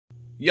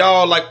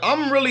Y'all, like,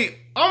 I'm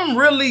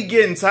really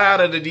getting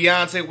tired of the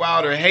Deontay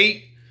Wilder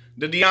hate,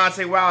 the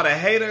Deontay Wilder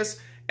haters.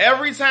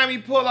 Every time he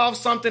pull off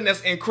something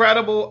that's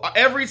incredible,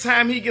 every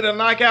time he get a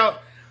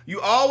knockout, you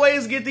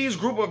always get these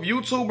group of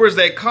YouTubers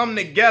that come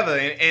together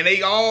and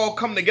they all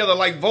come together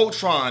like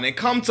Voltron and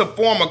come to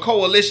form a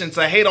coalition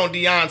to hate on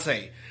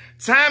Deontay.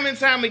 Time and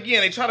time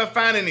again, they try to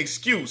find an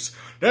excuse.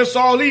 That's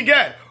all he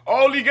got.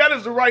 All he got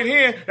is the right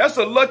hand. That's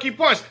a lucky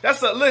punch.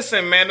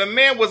 Listen, man, the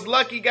man was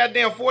lucky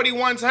goddamn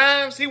 41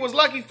 times. He was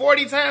lucky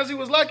 40 times. He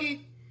was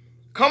lucky.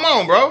 Come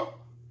on, bro.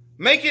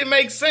 Make it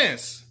make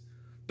sense.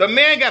 The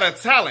man got a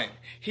talent.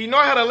 He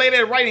know how to lay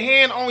that right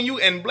hand on you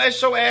and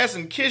bless your ass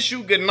and kiss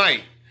you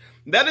goodnight.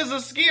 That is a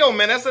skill,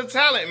 man. That's a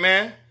talent,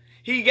 man.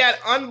 He got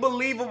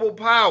unbelievable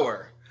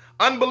power.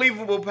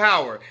 Unbelievable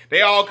power.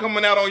 They all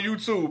coming out on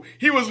YouTube.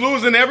 He was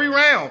losing every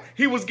round.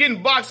 He was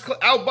getting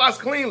outboxed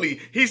cleanly.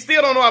 He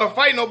still don't know how to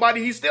fight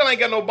nobody. He still ain't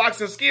got no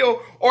boxing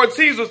skill.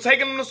 Ortiz was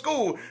taking him to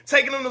school.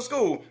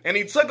 And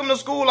he took him to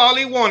school all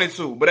he wanted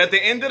to. But at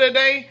the end of the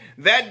day,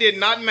 that did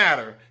not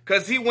matter.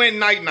 Because he went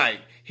night-night.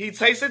 He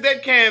tasted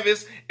that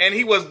canvas, and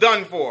he was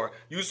done for.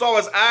 You saw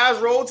his eyes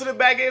roll to the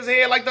back of his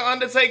head like the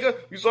Undertaker.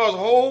 You saw his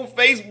whole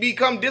face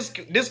become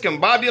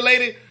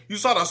discombobulated. You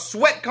saw the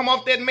sweat come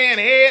off that man's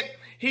head.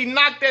 He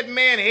knocked that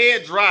man's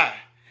head dry.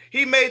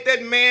 He made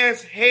that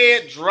man's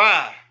head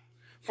dry.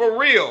 For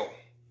real.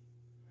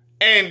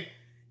 And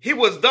he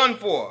was done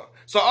for.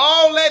 So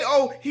all that,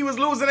 he was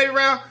losing every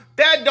round,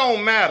 that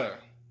don't matter.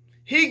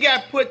 He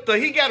got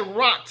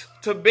rocked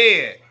to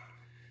bed.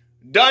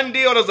 Done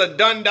deal is a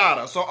done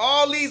daughter. So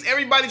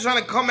everybody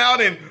trying to come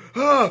out and,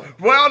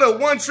 Wilder,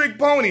 one-trick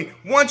pony.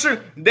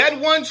 That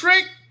one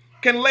trick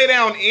can lay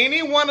down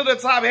any one of the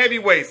top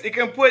heavyweights. It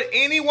can put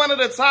any one of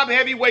the top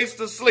heavyweights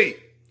to sleep.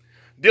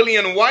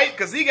 Dillian White,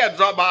 because he got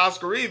dropped by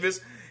Oscar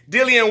Rivas.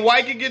 Dillian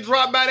White can get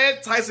dropped by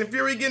that. Tyson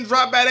Fury getting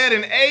dropped by that.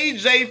 And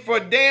AJ for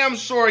damn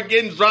sure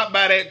getting dropped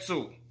by that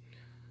too.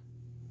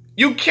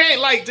 You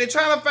can't, they're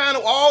trying to find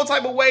all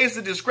type of ways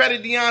to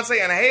discredit Deontay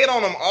and hate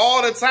on him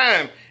all the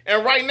time.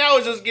 And right now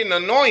it's just getting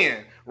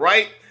annoying,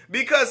 right?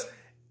 Because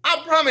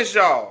I promise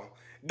y'all,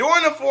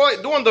 during the Floyd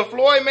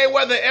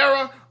Mayweather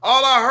era,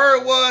 all I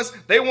heard was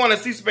they want to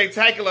see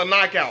spectacular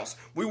knockouts.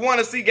 We want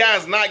to see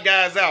guys knock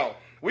guys out.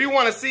 We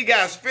want to see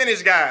guys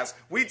finish guys.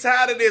 We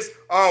tired of this.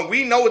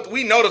 We know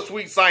the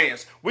sweet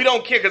science. We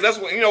don't care because that's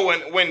what,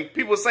 when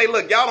people say,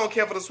 look, y'all don't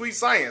care for the sweet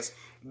science.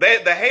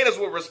 The haters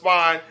will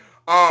respond,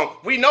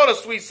 we know the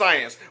sweet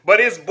science, but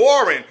it's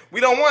boring. We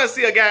don't want to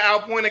see a guy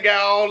outpoint a guy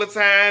all the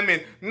time.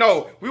 And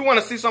no, we want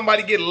to see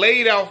somebody get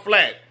laid out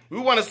flat. We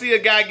want to see a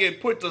guy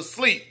get put to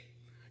sleep.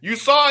 You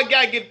saw a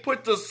guy get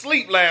put to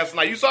sleep last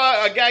night. You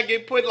saw a guy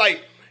get put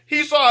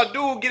he saw a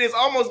dude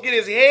almost get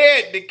his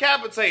head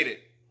decapitated.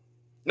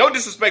 No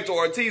disrespect to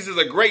Ortiz, is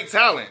a great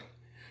talent.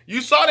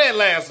 You saw that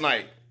last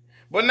night.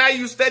 But now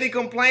you steady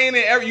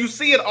complaining. You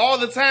see it all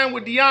the time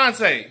with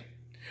Deontay.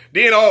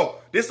 Then,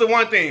 this is the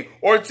one thing.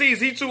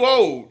 Ortiz, he too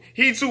old.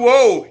 He too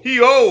old.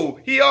 He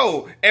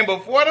old. And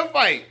before the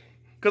fight,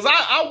 because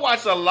I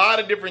watch a lot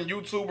of different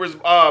YouTubers,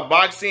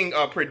 boxing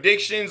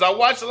predictions. I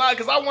watch a lot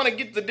because I want to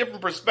get the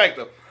different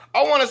perspective.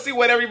 I want to see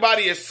what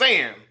everybody is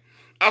saying.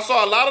 I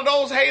saw a lot of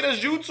those haters'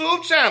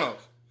 YouTube channels,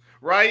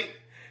 right?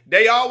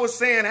 They all was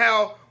saying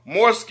how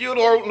more skilled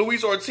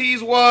Luis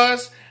Ortiz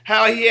was,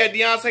 how he had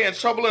Deontay in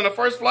trouble in the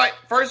first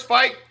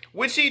fight,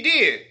 which he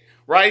did,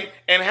 right?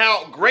 And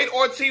how great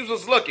Ortiz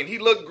was looking. He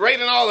looked great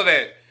and all of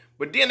that.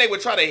 But then they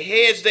would try to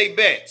hedge their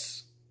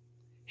bets.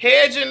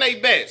 Hedging their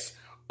bets.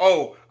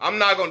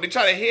 They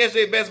try to hedge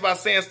their bets by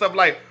saying stuff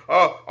like,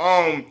 well,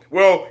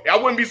 I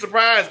wouldn't be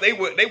surprised. They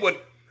would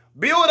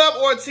build up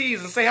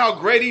Ortiz and say how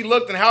great he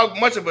looked and how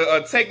much of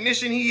a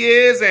technician he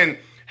is and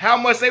how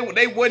much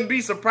they wouldn't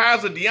be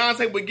surprised if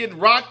Deontay would get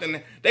rocked,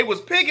 and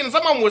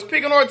some of them was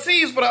picking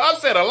Ortiz for the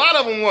upset. A lot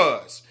of them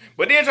was.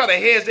 But then try to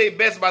hedge their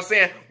bets by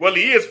saying, well,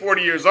 he is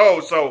 40 years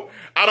old, so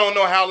I don't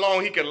know how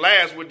long he could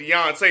last with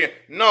Deontay.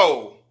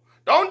 No,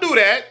 don't do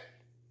that.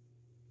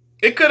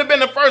 It could have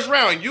been the first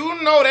round.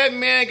 You know that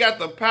man got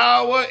the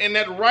power in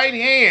that right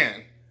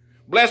hand.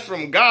 Blessed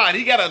from God.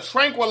 He got a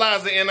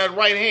tranquilizer in that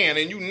right hand,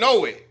 and you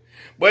know it.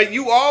 But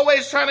you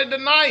always trying to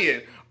deny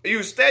it.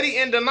 You steady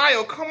in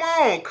denial. Come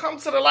on, come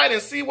to the light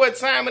and see what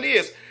time it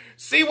is.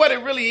 See what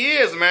it really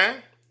is, man.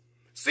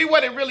 See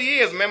what it really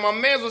is, man. My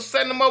man was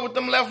setting him up with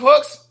them left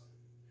hooks.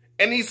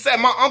 And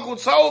my uncle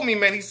told me,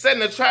 man, he's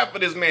setting a trap for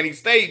this man. He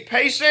stayed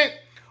patient.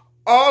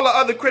 All the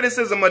other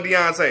criticism of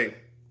Deontay.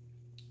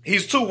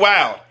 He's too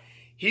wild.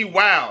 He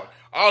wild.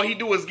 All he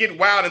do is get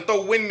wild and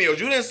throw windmills.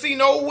 You didn't see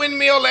no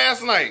windmill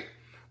last night.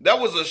 That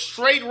was a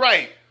straight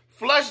right.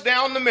 Flush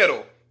down the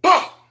middle.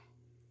 Bah!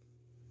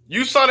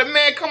 You saw that,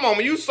 man, come on,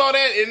 man. You saw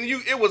that and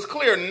it was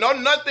clear.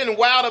 Nothing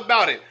wild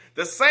about it.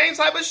 The same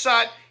type of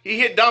shot he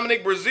hit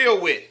Dominic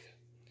Brazil with.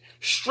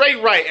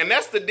 Straight right. And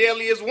that's the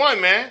deadliest one,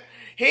 man.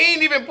 He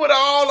ain't even put a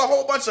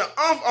whole bunch of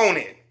umph on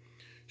it.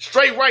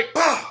 Straight right.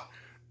 Bah!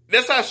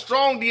 That's how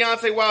strong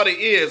Deontay Wilder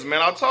is,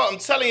 man. I'm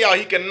telling y'all,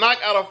 he can knock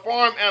out a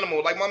farm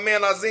animal, like my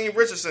man Azim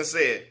Richardson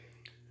said.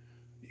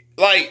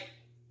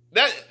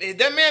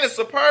 That man is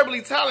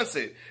superbly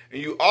talented.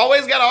 And you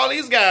always got all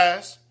these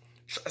guys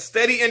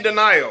steady in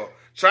denial,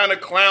 trying to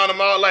clown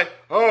him out like,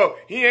 oh,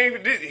 he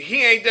ain't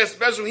that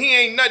special, he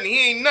ain't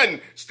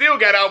nothing. Still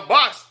got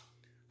outboxed.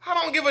 I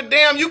don't give a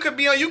damn. You could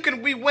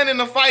be winning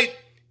the fight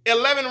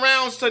 11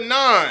 rounds to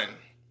none.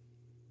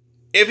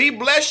 If he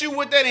bless you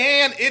with that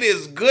hand, it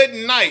is good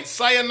night.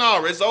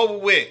 Sayonara. It's over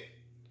with.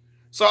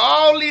 So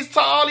all these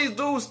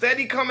dudes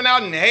steady coming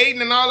out and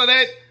hating and all of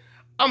that,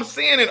 I'm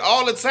seeing it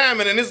all the time,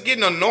 and it's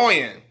getting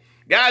annoying.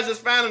 Guys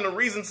just finding a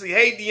reason to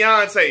hate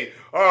Deontay.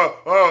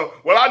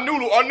 Well,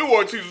 I knew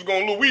Ortiz was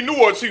gonna lose. We knew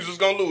Ortiz was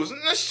gonna lose.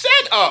 Now,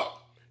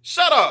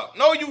 shut up.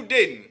 No, you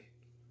didn't.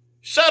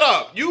 Shut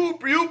up. You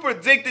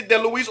predicted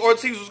that Luis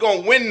Ortiz was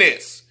gonna win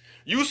this.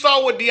 You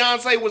saw what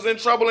Deontay was in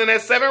trouble in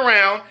that 7th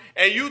round,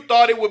 and you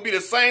thought it would be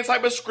the same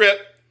type of script.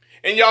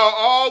 And y'all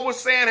all was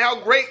saying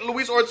how great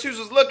Luis Ortiz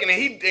was looking,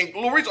 and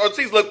Luis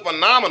Ortiz looked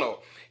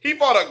phenomenal. He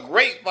fought a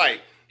great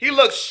fight. He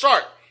looked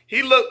sharp.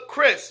 He looked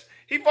crisp.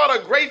 He fought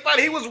a great fight.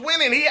 He was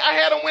winning. I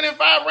had him winning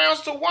 5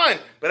 rounds to 1.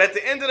 But at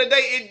the end of the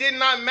day, it did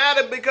not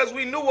matter because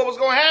we knew what was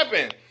going to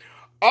happen.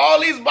 All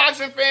these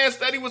boxing fans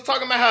steady was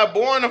talking about how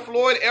boring the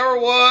Floyd era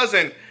was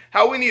and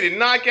how we needed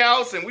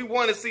knockouts and we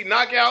want to see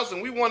knockouts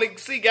and we want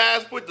to see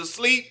guys put to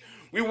sleep.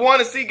 We want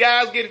to see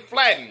guys get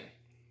flattened.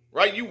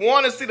 Right? You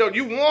want to see the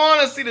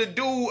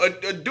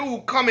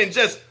dude come and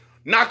just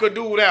knock a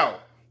dude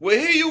out. Well,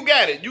 here you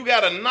got it. You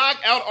got a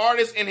knockout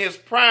artist in his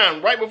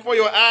prime right before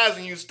your eyes,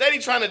 and you steady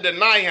trying to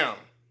deny him.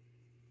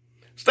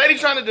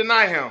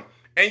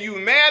 And you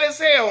mad as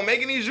hell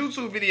making these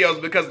YouTube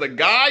videos because the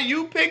guy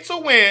you picked to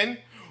win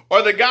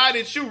or the guy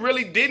that you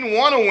really didn't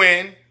want to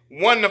win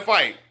won the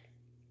fight.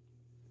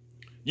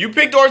 You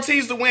picked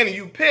Ortiz to win, and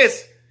you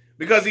pissed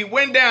because he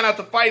went down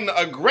after fighting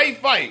a great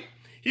fight.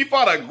 He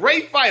fought a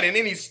great fight, and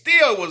then he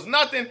still was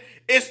nothing.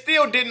 It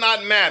still did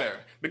not matter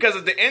because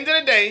at the end of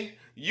the day,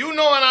 you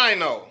know and I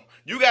know,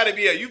 you gotta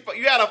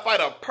fight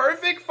a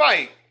perfect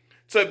fight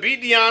to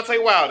beat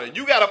Deontay Wilder.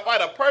 You gotta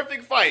fight a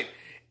perfect fight.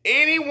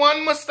 Any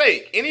one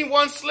mistake, any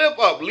one slip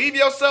up, leave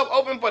yourself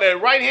open for that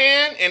right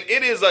hand, and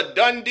it is a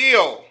done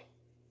deal.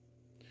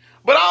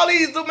 But all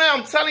these dudes,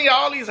 man, I'm telling you,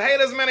 all these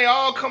haters, man, they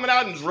all coming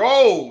out in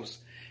droves,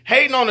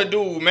 hating on the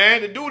dude,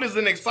 man. The dude is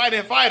an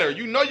exciting fighter.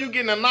 You know you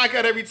getting a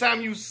knockout every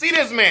time you see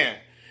this man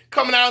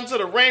coming out into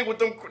the ring with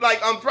them,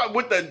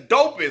 with the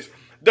dopest.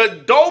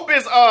 The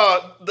dopest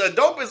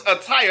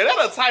attire.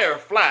 That attire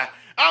fly.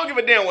 I don't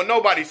give a damn what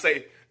nobody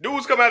say.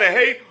 Dudes come out and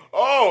hate.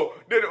 Oh,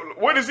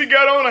 what does he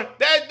got on?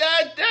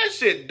 That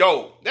shit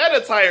dope. That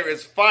attire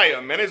is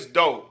fire, man. It's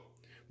dope.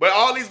 But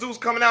all these dudes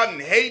coming out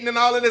and hating and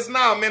all of this,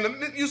 nah,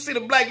 man. You see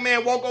the black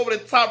man walk over the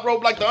top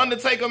rope like the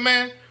Undertaker,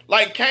 man?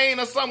 Like Kane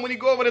or something when he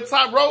go over the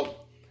top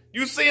rope?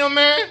 You see him,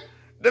 man?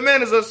 The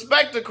man is a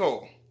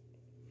spectacle.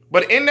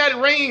 But in that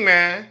ring,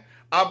 man,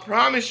 I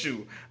promise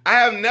you, I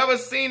have never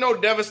seen no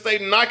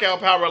devastating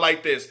knockout power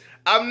like this.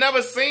 I've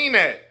never seen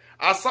that.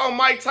 I saw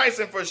Mike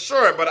Tyson for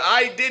sure, but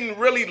I didn't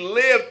really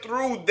live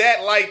through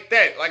that like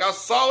that. Like I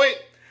saw it.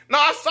 No,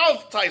 I saw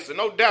Tyson,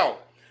 no doubt.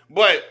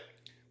 But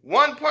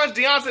one punch,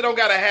 Deontay don't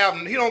gotta have,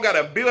 he don't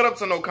gotta build up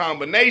to no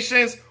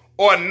combinations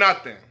or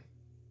nothing.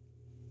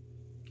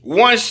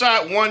 One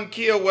shot, one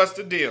kill, what's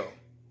the deal?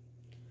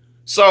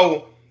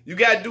 So you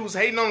got dudes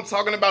hating on him,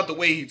 talking about the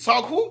way he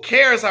talks. Who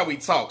cares how he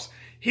talks?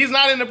 He's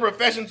not in the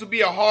profession to be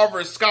a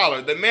Harvard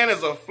scholar. The man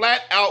is a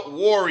flat-out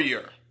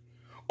warrior.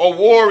 A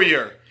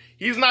warrior.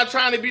 He's not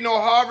trying to be no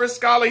Harvard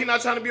scholar. He's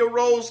not trying to be a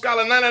Rhodes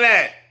scholar. None of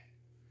that.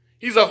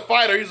 He's a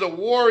fighter. He's a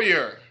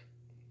warrior.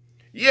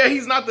 Yeah,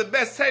 he's not the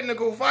best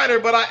technical fighter,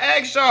 but I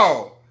ask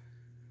y'all.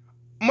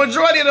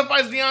 Majority of the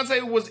fights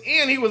Deontay was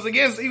in, he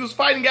was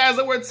fighting guys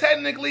that were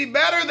technically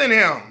better than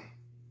him.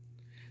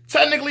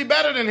 Technically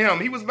better than him.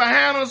 He was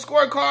behind on the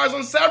scorecards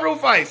on several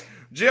fights.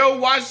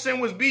 Gerald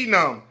Washington was beating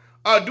him.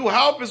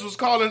 Duhalpus was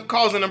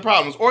causing them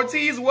problems.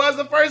 Ortiz was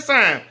the first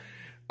time.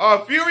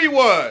 Fury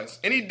was.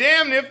 And he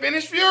damn near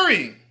finished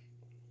Fury.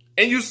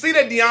 And you see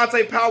that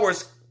Deontay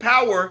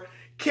power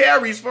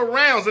carries for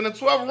rounds. In the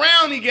 12th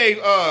round, he gave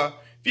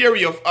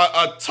Fury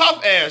a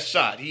tough-ass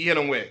shot he hit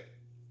him with.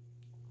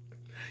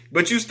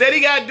 But you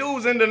steady got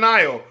dudes in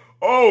denial.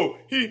 Oh,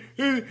 he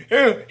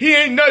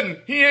ain't nothing.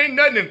 He ain't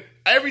nothing.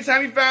 Every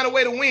time he found a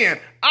way to win.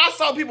 I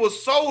saw people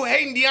so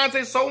hating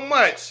Deontay so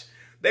much.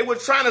 They were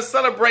trying to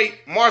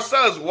celebrate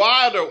Marcellus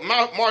Wilder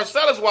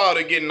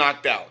getting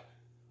knocked out.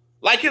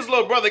 Like his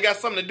little brother got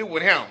something to do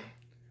with him.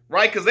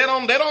 Right? Because they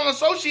don't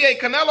associate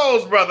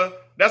Canelo's brother.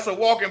 That's a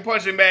walking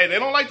punching bag. They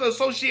don't like to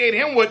associate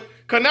him with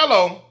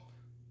Canelo.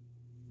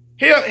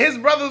 His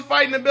brother's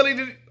fighting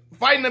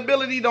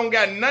ability don't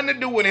got nothing to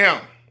do with him.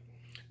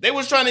 They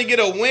was trying to get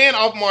a win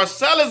off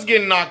Marcellus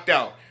getting knocked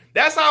out.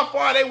 That's how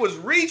far they was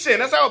reaching.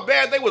 That's how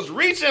bad they was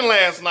reaching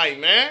last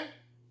night, man.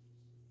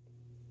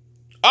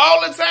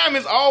 All the time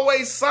is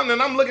always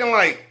something. I'm looking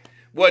like,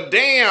 well,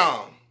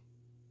 damn.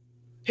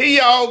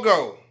 Here y'all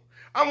go.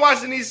 I'm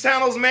watching these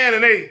channels, man,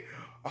 and they,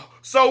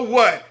 so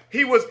what?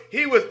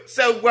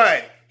 So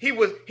what? He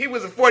was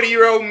a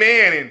 40-year-old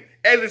man,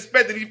 as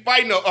expected. He's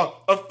fighting a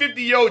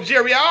 50-year-old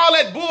Jerry, all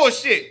that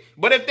bullshit.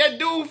 But if that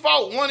dude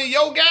fought one of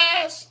your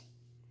guys,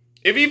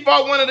 if he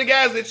fought one of the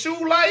guys that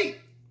you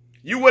like,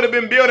 you would have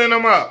been building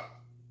him up.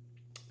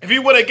 If he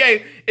would have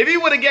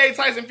gave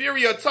Tyson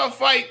Fury a tough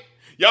fight,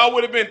 y'all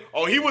would have been,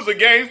 oh, he was a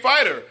game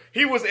fighter.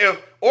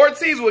 If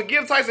Ortiz would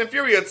give Tyson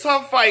Fury a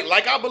tough fight,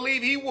 like I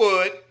believe he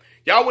would,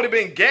 y'all would have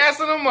been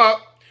gassing him up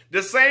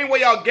the same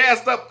way y'all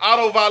gassed up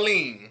Otto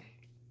Wallin.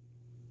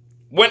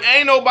 When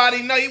ain't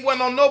nobody, no, he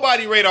wasn't on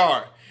nobody's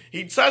radar.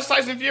 He touched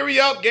Tyson Fury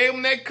up, gave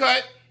him that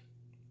cut,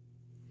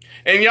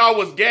 and y'all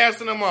was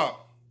gassing him up.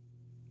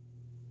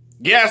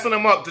 Gassing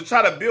him up to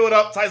try to build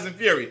up Tyson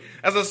Fury.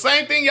 That's the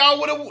same thing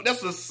y'all would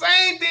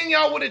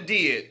have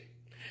did.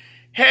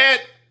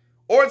 Had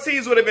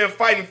Ortiz would have been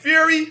fighting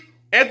Fury,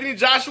 Anthony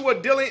Joshua,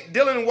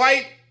 Dillian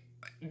White,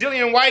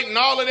 and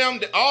all of them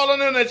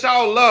that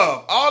y'all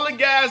love. All the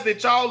guys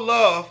that y'all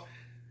love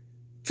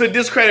to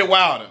discredit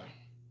Wilder.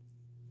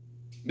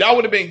 Y'all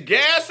would have been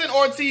gassing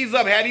Ortiz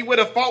up had he would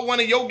have fought one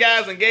of your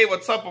guys and gave a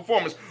tough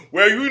performance.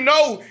 Well, you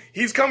know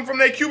he's come from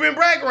that Cuban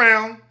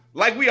background,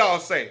 like we all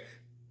say.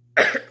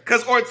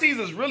 Because Ortiz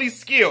is really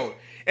skilled.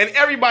 And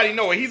everybody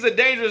know it. He's a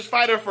dangerous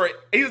fight for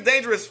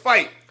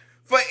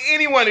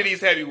any one of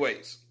these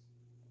heavyweights.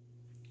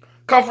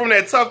 Come from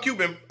that tough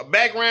Cuban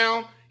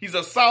background. He's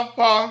a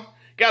southpaw.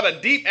 Got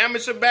a deep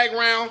amateur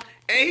background.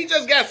 And he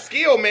just got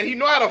skill, man. He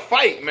know how to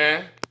fight,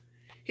 man.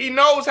 He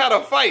knows how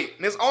to fight.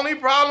 And his only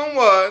problem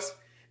was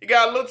he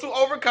got a little too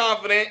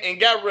overconfident and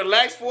got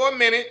relaxed for a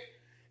minute.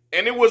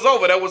 And it was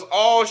over. That was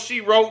all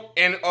she wrote.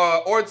 And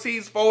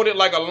Ortiz folded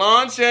like a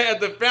lawn chair at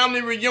the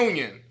family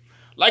reunion.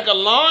 Like a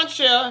lawn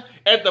chair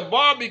at the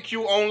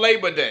barbecue on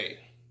Labor Day.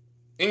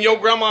 In your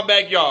grandma's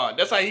backyard.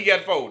 That's how he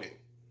got folded.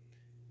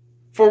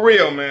 For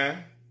real,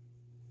 man.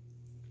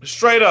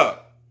 Straight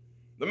up.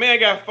 The man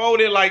got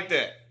folded like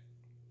that.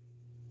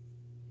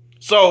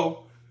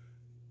 So,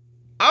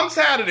 I'm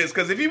tired of this.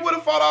 Because if he would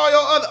have fought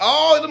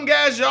all of them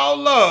guys y'all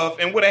love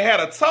and would have had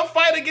a tough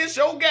fight against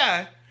your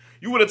guy,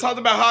 you would have talked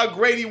about how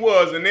great he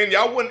was, and then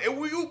y'all wouldn't.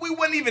 We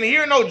wouldn't even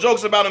hear no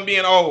jokes about him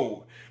being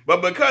old.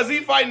 But because he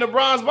fighting the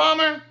Bronze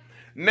Bomber,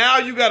 now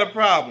you got a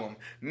problem.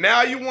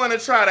 Now you want to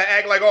try to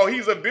act like, oh,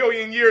 he's a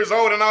billion years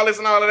old and all this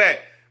and all of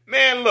that.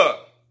 Man, look,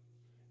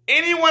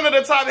 any one of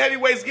the top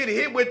heavyweights get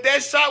hit with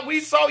that shot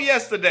we saw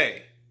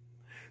yesterday.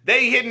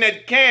 They hitting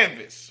that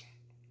canvas.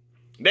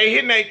 They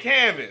hitting that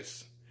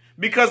canvas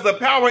because the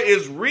power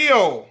is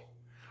real.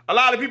 A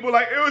lot of people are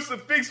like, it was a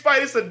fixed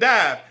fight. It's a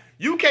dive.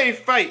 You can't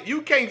fight.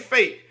 You can't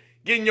fake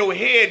getting your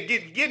head,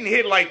 getting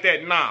hit like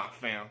that. Nah,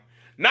 fam.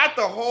 Not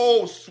the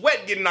whole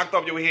sweat getting knocked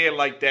off your head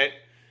like that.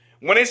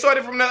 When they showed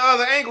it from the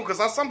other angle,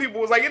 because some people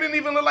was like, it didn't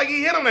even look like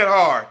he hit him that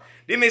hard.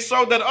 Then they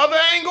showed that other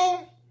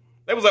angle.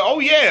 They was like, oh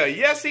yeah,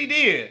 yes he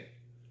did.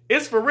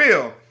 It's for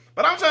real.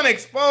 But I'm trying to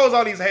expose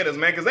all these haters,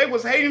 man, because they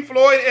was hating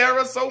Floyd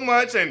era so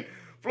much, and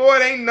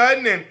Floyd ain't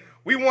nothing, and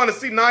we want to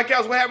see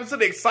knockouts. What happened to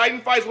the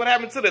exciting fights? What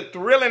happened to the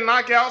thrilling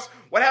knockouts?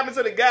 What happened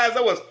to the guys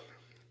that was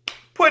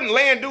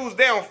laying dudes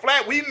down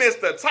flat? We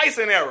missed the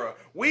Tyson era.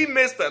 We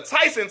missed the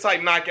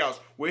Tyson-type knockouts.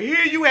 Well,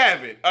 here you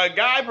have it. A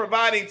guy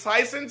providing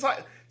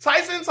Tyson-type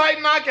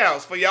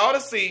knockouts for y'all to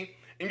see,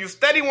 and you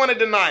steady want to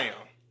deny him.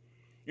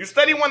 You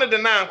steady want to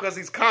deny him because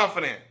he's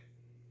confident.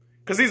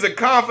 Because he's a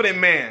confident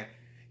man.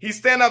 He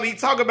stand up, he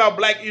talk about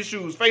black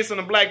issues facing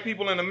the black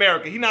people in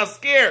America. He not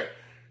scared.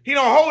 He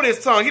don't hold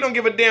his tongue. He don't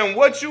give a damn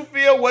what you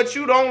feel, what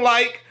you don't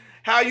like,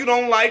 how you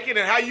don't like it,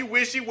 and how you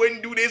wish he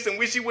wouldn't do this and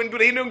wish he wouldn't do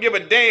that. He don't give a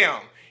damn.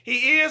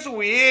 He is who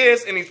he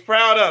is, and he's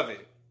proud of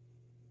it.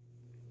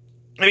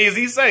 And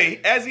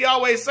as he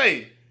always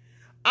say,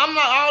 I'm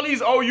not all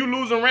these, oh, you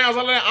losing rounds,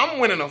 all that. I'm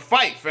winning a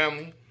fight,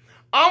 family.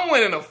 I'm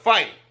winning a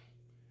fight.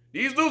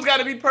 These dudes got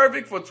to be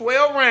perfect for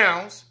 12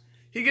 rounds.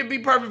 He could be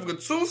perfect for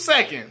 2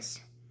 seconds.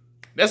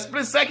 That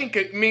split second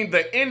could mean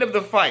the end of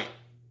the fight.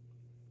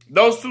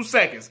 Those 2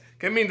 seconds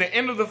can mean the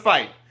end of the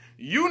fight.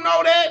 You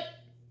know that.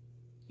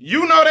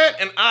 You know that,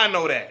 and I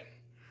know that.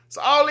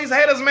 So all these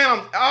haters,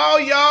 man, all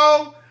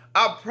y'all,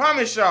 I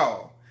promise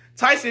y'all,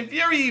 Tyson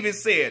Fury even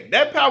said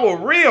that power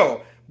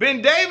real.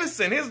 Ben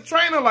Davison, his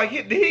trainer, like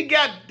he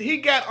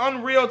got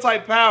unreal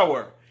type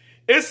power.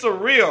 It's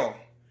surreal.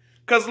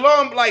 Cause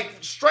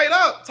straight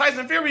up,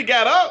 Tyson Fury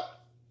got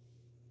up.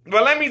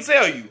 But let me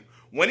tell you,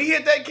 when he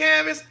hit that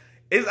canvas,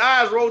 his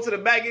eyes rolled to the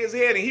back of his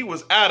head and he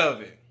was out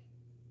of it.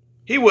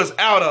 He was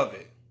out of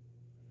it.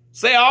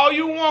 Say all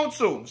you want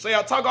to.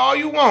 Talk all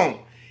you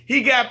want.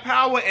 He got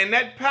power, and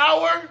that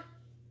power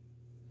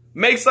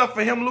makes up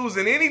for him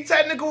losing any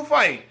technical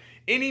fight.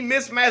 Any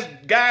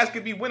mismatched guys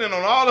could be winning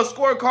on all the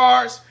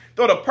scorecards.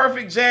 Throw the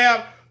perfect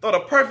jab, throw the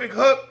perfect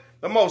hook,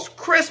 the most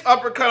crisp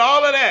uppercut,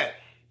 all of that.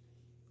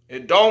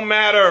 It don't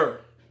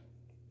matter.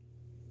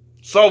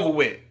 It's over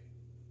with.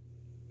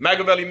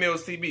 Machiavelli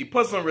Mills TV.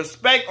 Put some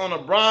respect on the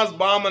Bronze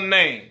Bomber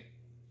name.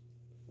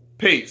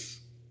 Peace.